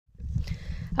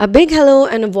A big hello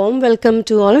and a warm welcome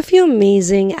to all of you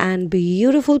amazing and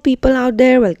beautiful people out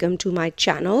there. Welcome to my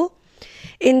channel.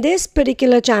 In this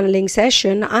particular channeling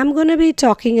session, I'm going to be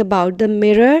talking about the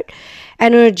mirrored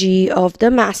energy of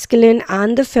the masculine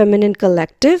and the feminine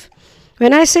collective.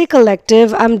 When I say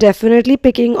collective, I'm definitely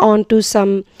picking on to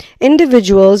some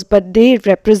individuals, but they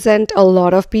represent a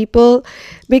lot of people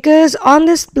because on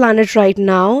this planet right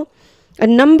now, a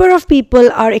number of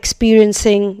people are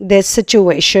experiencing this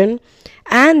situation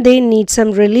and they need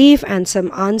some relief and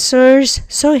some answers.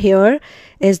 So here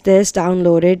is this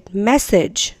downloaded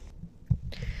message.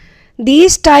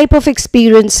 These type of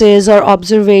experiences or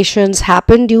observations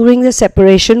happen during the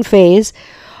separation phase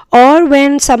or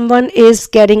when someone is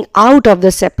getting out of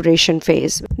the separation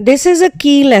phase. This is a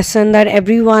key lesson that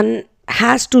everyone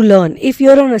has to learn if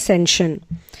you're on ascension.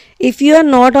 If you are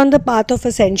not on the path of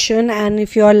ascension and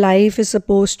if your life is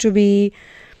supposed to be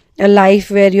a life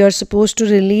where you're supposed to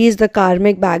release the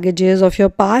karmic baggages of your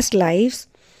past lives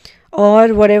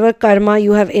or whatever karma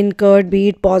you have incurred, be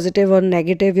it positive or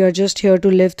negative, you're just here to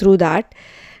live through that,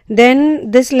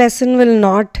 then this lesson will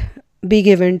not be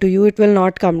given to you. It will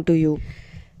not come to you.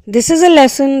 This is a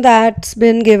lesson that's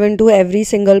been given to every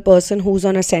single person who's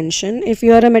on ascension. If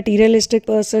you are a materialistic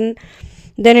person,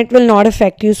 then it will not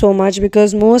affect you so much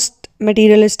because most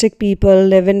materialistic people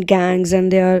live in gangs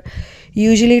and they are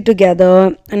usually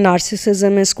together and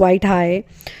narcissism is quite high.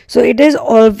 So it is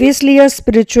obviously a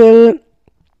spiritual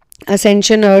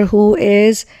ascensioner who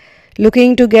is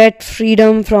looking to get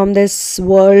freedom from this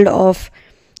world of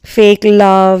fake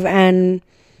love and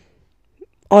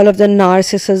all of the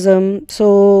narcissism.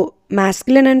 So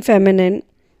masculine and feminine,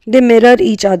 they mirror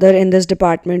each other in this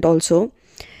department also,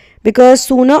 because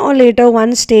sooner or later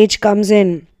one stage comes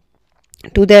in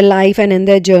to their life and in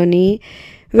their journey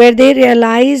where they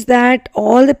realize that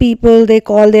all the people they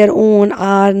call their own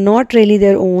are not really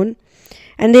their own,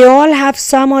 and they all have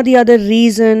some or the other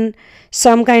reason,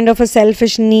 some kind of a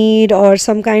selfish need or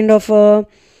some kind of a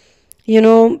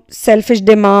selfish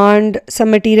demand,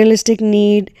 some materialistic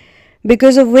need,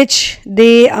 because of which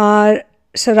they are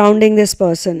surrounding this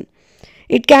person.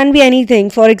 It can be anything.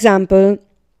 For example,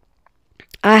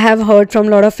 I have heard from a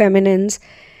lot of feminines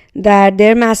that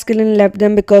their masculine left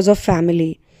them because of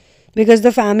family. Because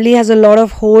the family has a lot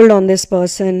of hold on this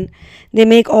person. They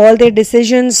make all their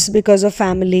decisions because of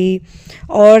family,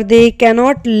 or they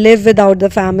cannot live without the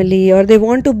family, or they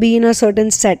want to be in a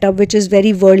certain setup which is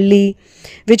very worldly,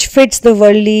 which fits the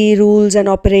worldly rules and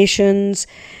operations,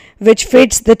 which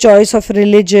fits the choice of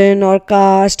religion or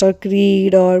caste or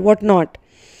creed or whatnot,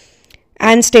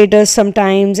 and status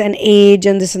sometimes, and age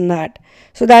and this and that.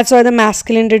 So that's why the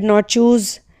masculine did not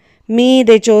choose me.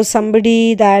 They chose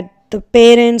somebody that the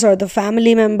parents or the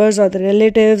family members or the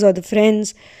relatives or the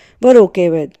friends were okay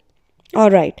with.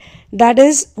 Alright, that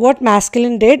is what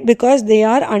masculine did because they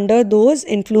are under those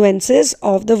influences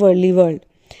of the worldly world.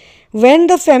 When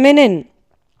the feminine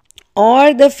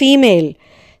or the female,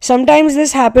 sometimes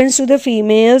this happens to the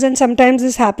females and sometimes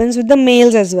this happens with the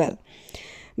males as well.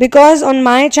 Because on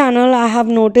my channel I have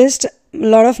noticed a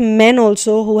lot of men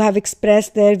also who have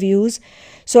expressed their views.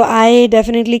 So I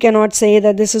definitely cannot say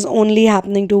that this is only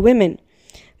happening to women.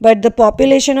 But the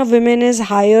population of women is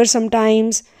higher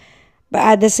sometimes. But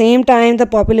at the same time, the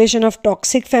population of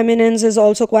toxic feminines is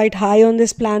also quite high on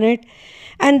this planet.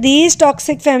 And these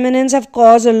toxic feminines have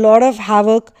caused a lot of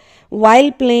havoc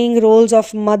while playing roles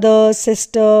of mother,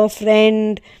 sister,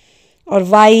 friend, or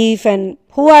wife. And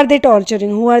who are they torturing?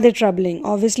 Who are they troubling?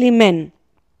 Obviously men.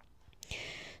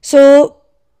 So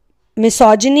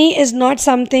misogyny is not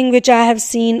something which I have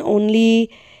seen only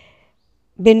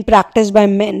been practiced by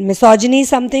men. Misogyny is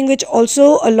something which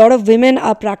also a lot of women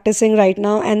are practicing right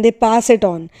now, and they pass it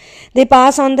on. They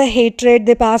pass on the hatred,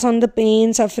 they pass on the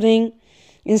pain, suffering.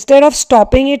 Instead of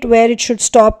stopping it where it should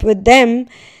stop with them,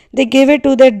 they give it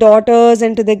to their daughters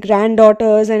and to their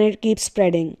granddaughters, and it keeps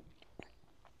spreading.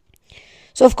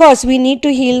 So of course we need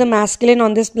to heal the masculine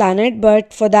on this planet,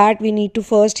 but for that we need to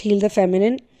first heal the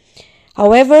feminine.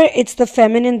 However, it's the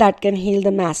feminine that can heal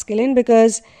the masculine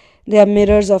because they are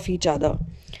mirrors of each other.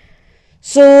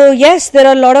 So yes, there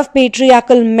are a lot of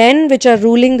patriarchal men which are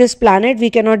ruling this planet. We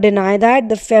cannot deny that.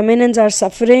 The feminines are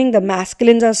suffering, the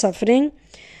masculines are suffering.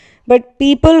 But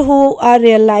people who are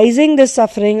realizing this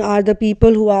suffering are the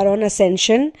people who are on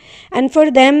ascension. And for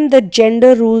them, the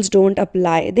gender rules don't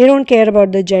apply. They don't care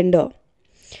about the gender.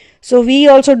 So we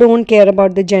also don't care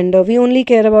about the gender. We only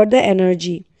care about the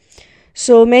energy.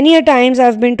 So many a times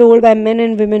I've been told by men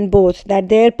and women both that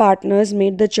their partners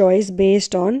made the choice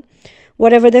based on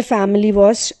whatever their family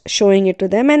was showing it to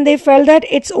them, and they felt that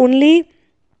it's only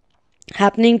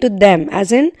happening to them,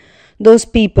 as in those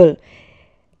people.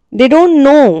 They don't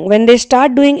know when they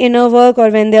start doing inner work, or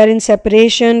when they are in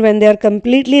separation, when they are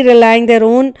completely relying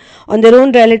on their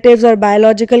own relatives or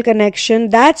biological connection.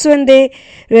 That's when they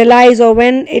realize, or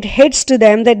when it hits to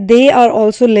them, that they are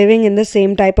also living in the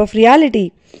same type of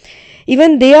reality.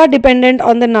 Even they are dependent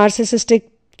on the narcissistic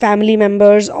family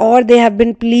members, or they have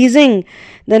been pleasing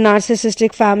the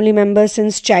narcissistic family members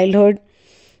since childhood.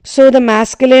 So the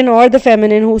masculine or the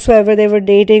feminine, whosoever they were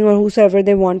dating or whosoever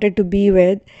they wanted to be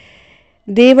with,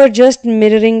 they were just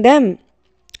mirroring them.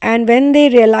 And when they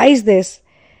realize this,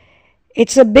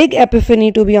 it's a big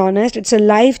epiphany, to be honest. It's a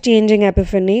life-changing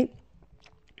epiphany.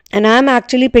 And I'm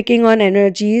actually picking on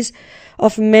energies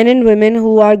of men and women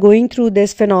who are going through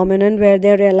this phenomenon, where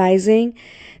they're realizing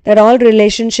that all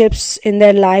relationships in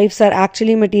their lives are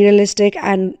actually materialistic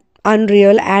and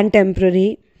unreal and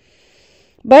temporary.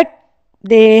 But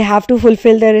they have to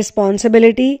fulfill their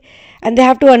responsibility, and they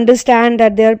have to understand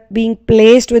that they are being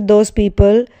placed with those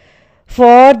people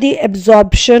for the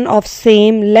absorption of the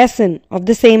same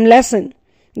lesson.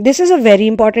 This is a very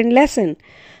important lesson,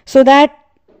 so that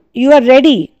you are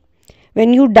ready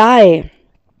when you die.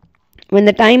 When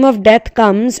the time of death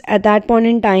comes, at that point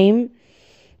in time,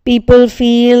 people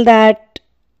feel that,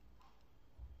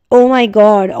 oh my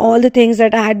God, all the things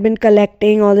that I had been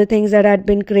collecting, all the things that I had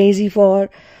been crazy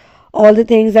for, all the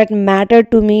things that mattered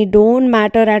to me don't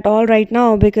matter at all right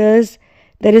now, because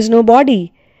there is no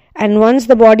body. And once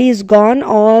the body is gone,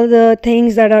 all the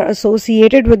things that are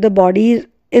associated with the body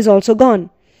is also gone.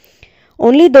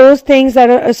 Only those things that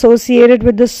are associated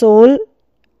with the soul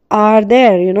are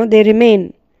there, they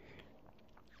remain.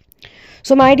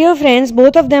 So my dear friends,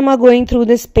 both of them are going through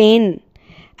this pain,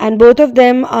 and both of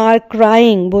them are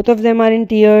crying, both of them are in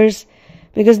tears,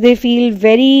 because they feel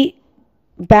very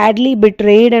badly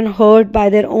betrayed and hurt by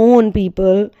their own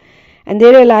people, and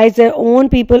they realize their own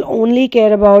people only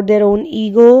care about their own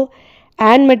ego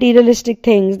and materialistic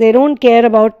things. They don't care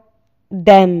about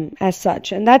them as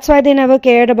such, and that's why they never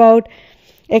cared about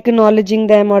acknowledging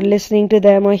them or listening to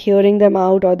them or hearing them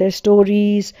out, or their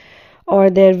stories or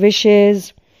their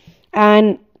wishes.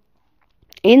 And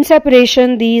in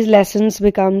separation, these lessons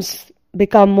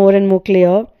become more and more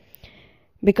clear,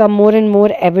 become more and more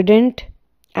evident,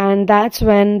 and that's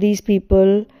when these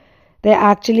people, they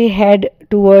actually head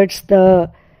towards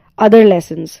the other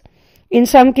lessons. In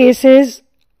some cases,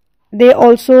 they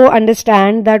also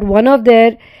understand that one of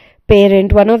their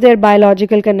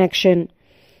biological connection,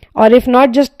 or if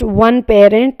not just one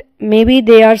parent, maybe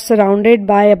they are surrounded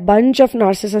by a bunch of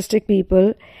narcissistic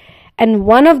people, and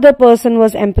one of the person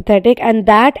was empathetic, and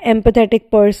that empathetic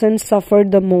person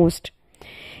suffered the most.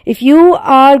 If you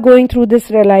are going through this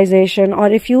realization,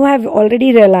 or if you have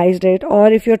already realized it,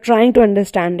 or if you're trying to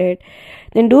understand it,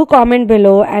 then do comment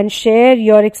below and share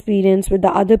your experience with the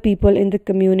other people in the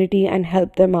community and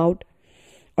help them out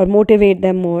or motivate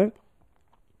them more.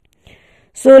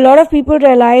 So a lot of people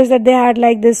realize that they had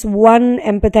like this one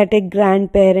empathetic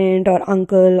grandparent or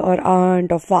uncle or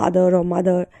aunt or father or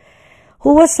mother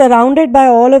who was surrounded by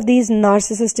all of these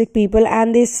narcissistic people,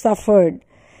 and they suffered.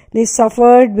 They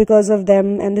suffered because of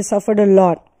them, and they suffered a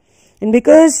lot. And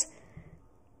because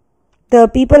the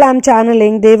people I'm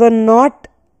channeling, they were not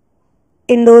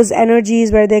in those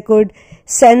energies where they could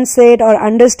sense it or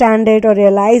understand it or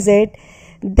realize it,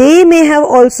 they may have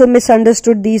also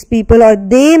misunderstood these people, or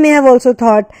they may have also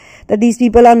thought that these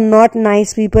people are not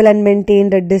nice people and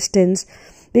maintained a distance,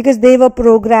 because they were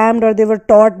programmed or they were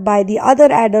taught by the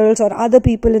other adults or other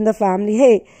people in the family,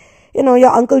 hey, your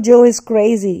Uncle Joe is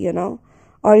crazy,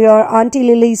 or your Auntie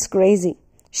Lily is crazy.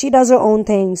 She does her own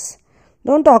things.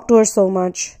 Don't talk to her so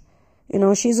much.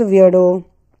 She's a weirdo.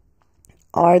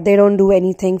 Or they don't do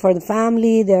anything for the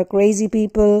family. They're crazy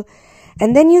people.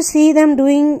 And then you see them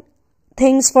doing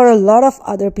things for a lot of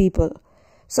other people.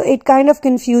 So it kind of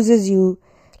confuses you.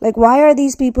 Like, why are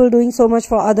these people doing so much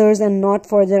for others and not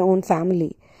for their own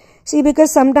family? See,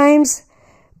 because sometimes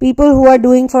people who are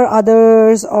doing for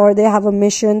others, or they have a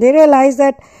mission, they realize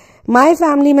that my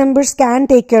family members can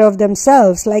take care of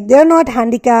themselves. Like, they're not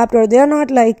handicapped, or they're not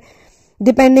like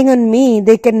depending on me.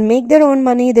 They can make their own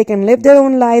money. They can live their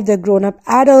own life. They're grown-up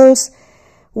adults.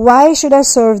 Why should I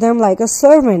serve them like a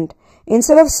servant?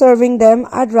 Instead of serving them,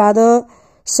 I'd rather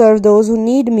serve those who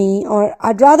need me, or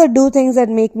I'd rather do things that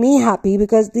make me happy,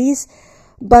 because these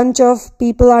bunch of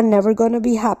people are never going to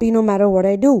be happy no matter what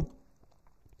I do.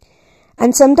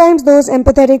 And sometimes those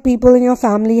empathetic people in your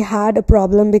family had a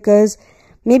problem because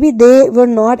maybe they were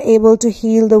not able to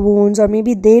heal the wounds, or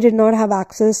maybe they did not have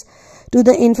access to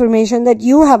the information that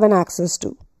you have an access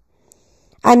to.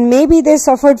 And maybe they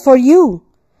suffered for you,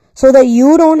 so that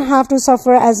you don't have to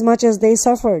suffer as much as they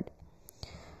suffered.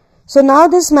 So now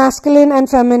this masculine and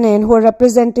feminine who are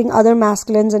representing other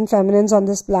masculines and feminines on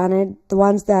this planet, the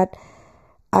ones that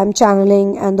I'm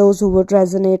channeling and those who would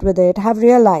resonate with it, have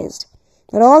realized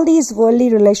that all these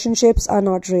worldly relationships are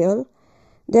not real.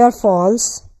 They are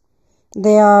false.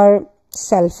 They are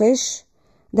selfish.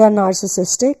 They are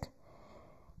narcissistic.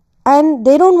 And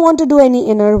they don't want to do any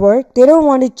inner work. They don't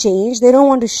want to change. They don't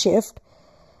want to shift.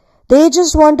 They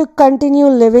just want to continue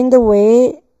living the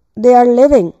way they are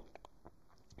living.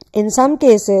 In some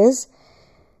cases,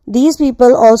 these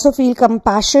people also feel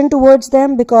compassion towards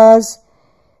them because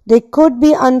they could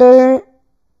be under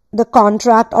the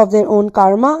contract of their own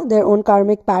karma, their own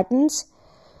karmic patterns.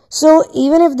 So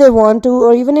even if they want to,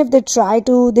 or even if they try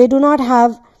to, they do not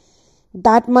have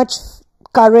that much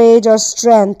courage or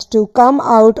strength to come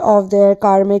out of their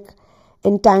karmic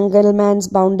entanglements,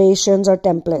 foundations, or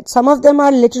templates. Some of them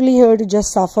are literally here to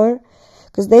just suffer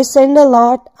because they sinned a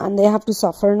lot and they have to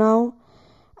suffer now.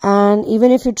 And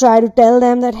even if you try to tell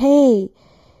them that, hey,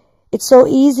 it's so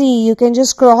easy, you can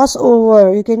just cross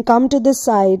over, you can come to this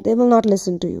side, they will not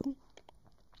listen to you.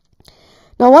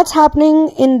 Now what's happening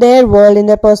in their world, in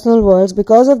their personal worlds,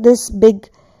 because of this big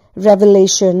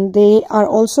revelation, they are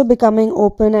also becoming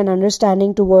open and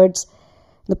understanding towards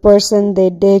the person they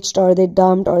ditched or they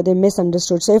dumped or they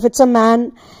misunderstood. So if it's a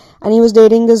man and he was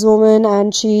dating this woman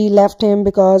and she left him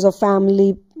because of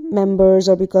family members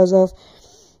or because of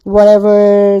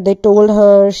whatever they told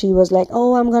her, she was like,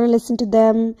 oh, I'm going to listen to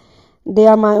them. They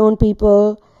are my own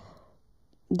people.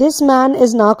 This man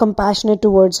is now compassionate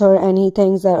towards her and he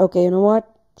thinks that, okay, you know what?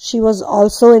 She was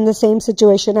also in the same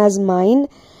situation as mine,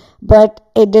 but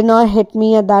it did not hit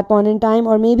me at that point in time,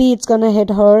 or maybe it's going to hit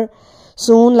her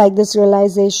soon, like this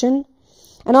realization.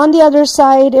 And on the other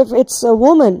side, if it's a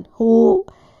woman who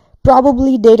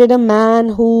probably dated a man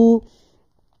who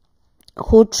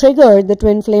triggered the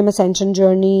twin flame ascension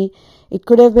journey, it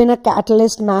could have been a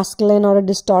catalyst masculine or a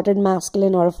distorted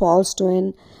masculine or a false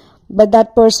twin, but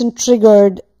that person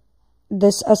triggered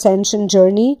this ascension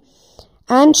journey,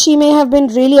 and she may have been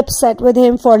really upset with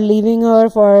him for leaving her,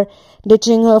 for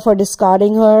ditching her, for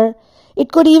discarding her.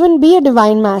 It could even be a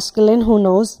divine masculine, who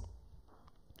knows.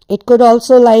 It could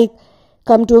also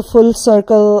come to a full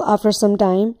circle after some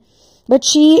time, but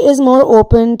she is more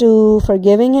open to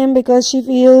forgiving him because she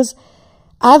feels,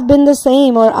 I've been the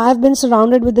same, or I've been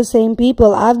surrounded with the same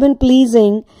people. I've been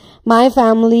pleasing my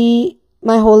family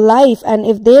my whole life, and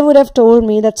if they would have told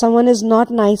me that someone is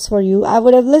not nice for you, I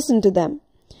would have listened to them.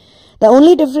 The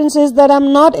only difference is that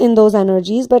I'm not in those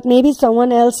energies, but maybe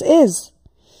someone else is.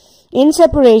 In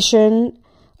separation,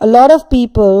 a lot of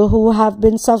people who have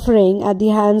been suffering at the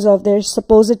hands of their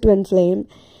supposed twin flame,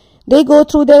 they go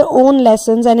through their own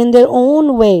lessons and in their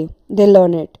own way they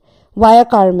learn it via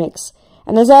karmics.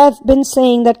 And as I've been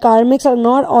saying, that karmics are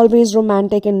not always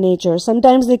romantic in nature.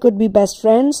 Sometimes they could be best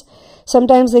friends,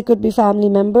 sometimes they could be family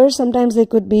members, sometimes they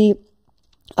could be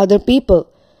other people.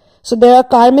 So there are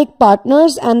karmic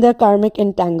partners and there are karmic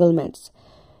entanglements.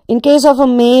 In case of a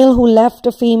male who left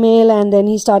a female and then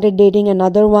he started dating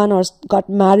another one, or got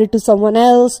married to someone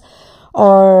else,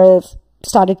 or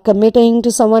started committing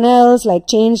to someone else,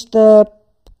 changed the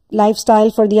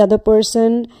lifestyle for the other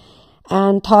person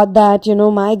and thought that,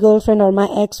 my girlfriend or my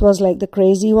ex was the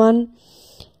crazy one,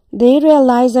 they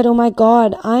realize that, oh my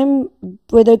God, I'm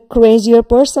with a crazier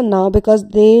person now, because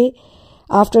they,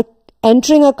 after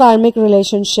entering a karmic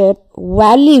relationship,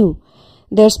 value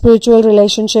their spiritual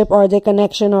relationship or their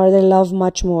connection or their love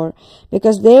much more,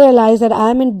 because they realize that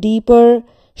I'm in deeper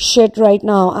shit right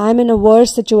now. I'm in a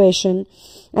worse situation,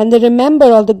 and they remember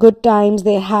all the good times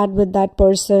they had with that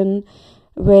person,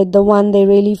 with the one they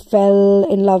really fell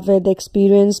in love with, the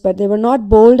experience, but they were not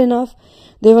bold enough,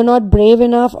 they were not brave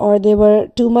enough, or they were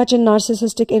too much in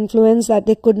narcissistic influence that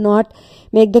they could not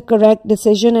make the correct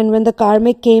decision. And when the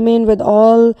karmic came in with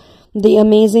all the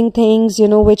amazing things,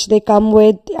 which they come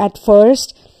with at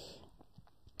first,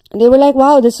 they were like,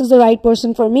 wow, this is the right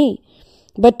person for me.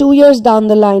 But 2 years down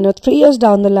the line or 3 years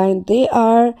down the line, they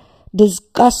are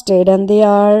disgusted and they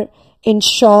are in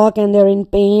shock and they're in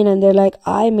pain and they're like,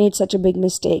 I made such a big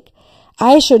mistake.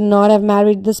 I should not have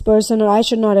married this person, or I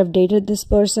should not have dated this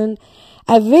person.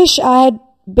 I wish I had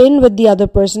been with the other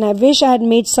person. I wish I had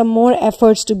made some more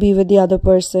efforts to be with the other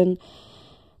person.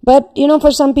 But,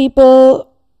 for some people,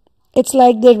 it's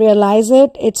like they realize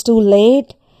it's too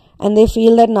late, and they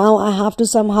feel that now I have to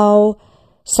somehow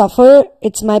suffer.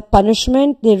 It's my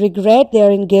punishment. They regret, they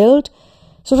are in guilt.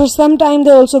 So for some time,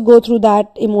 they also go through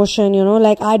that emotion,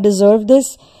 I deserve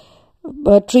this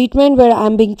treatment where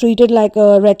I'm being treated like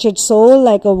a wretched soul,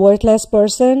 like a worthless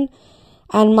person.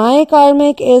 And my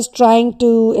karmic is trying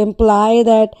to imply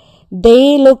that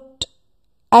they looked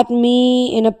at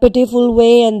me in a pitiful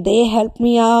way and they helped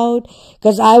me out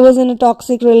because I was in a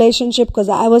toxic relationship, because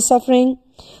I was suffering.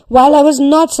 While I was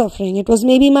not suffering, it was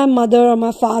maybe my mother or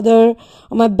my father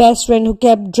or my best friend who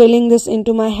kept drilling this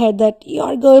into my head that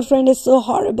your girlfriend is so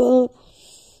horrible,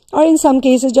 or in some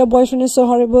cases your boyfriend is so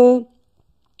horrible.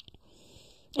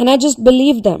 And I just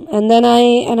believed them, and then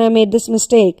I made this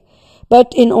mistake.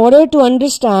 But in order to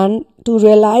understand, to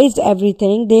realize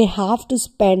everything, they have to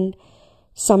spend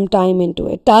some time into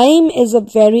it. Time is a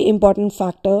very important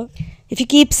factor. If you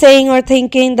keep saying or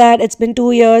thinking that it's been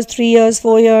 2 years, 3 years,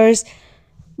 4 years,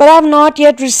 but I've not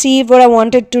yet received what I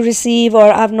wanted to receive,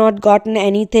 or I've not gotten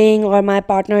anything, or my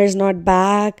partner is not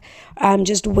back, I'm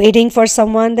just waiting for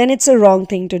someone, then it's a wrong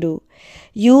thing to do.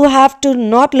 You have to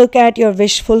not look at your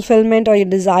wish fulfillment or your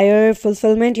desire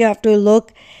fulfillment. You have to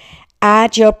look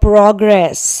at your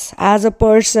progress as a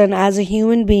person, as a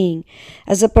human being,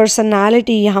 as a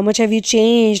personality. How much have you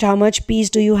changed? How much peace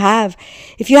do you have?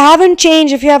 If you haven't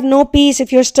changed, if you have no peace,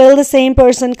 if you're still the same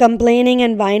person complaining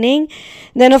and whining,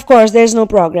 then of course there's no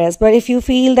progress. But if you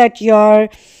feel that your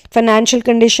financial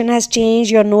condition has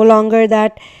changed, you're no longer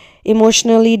that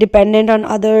emotionally dependent on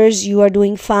others, you are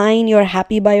doing fine, you're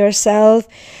happy by yourself,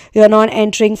 you're not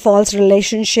entering false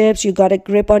relationships, you got a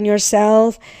grip on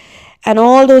yourself, and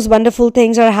all those wonderful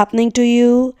things are happening to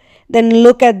you, then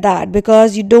look at that,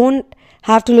 because you don't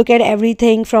have to look at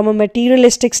everything from a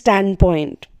materialistic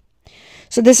standpoint.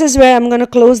 So this is where I'm going to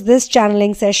close this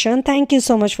channeling session. Thank you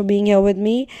so much for being here with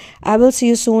me. I will see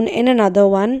you soon in another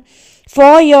one.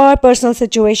 For your personal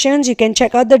situations, you can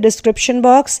check out the description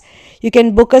box. You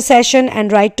can book a session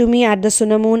and write to me at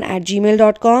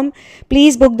TheSunamoon@gmail.com.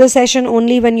 Please book the session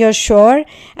only when you're sure,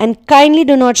 and kindly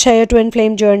do not share your twin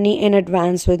flame journey in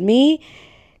advance with me.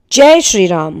 Jai Shri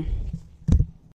Ram.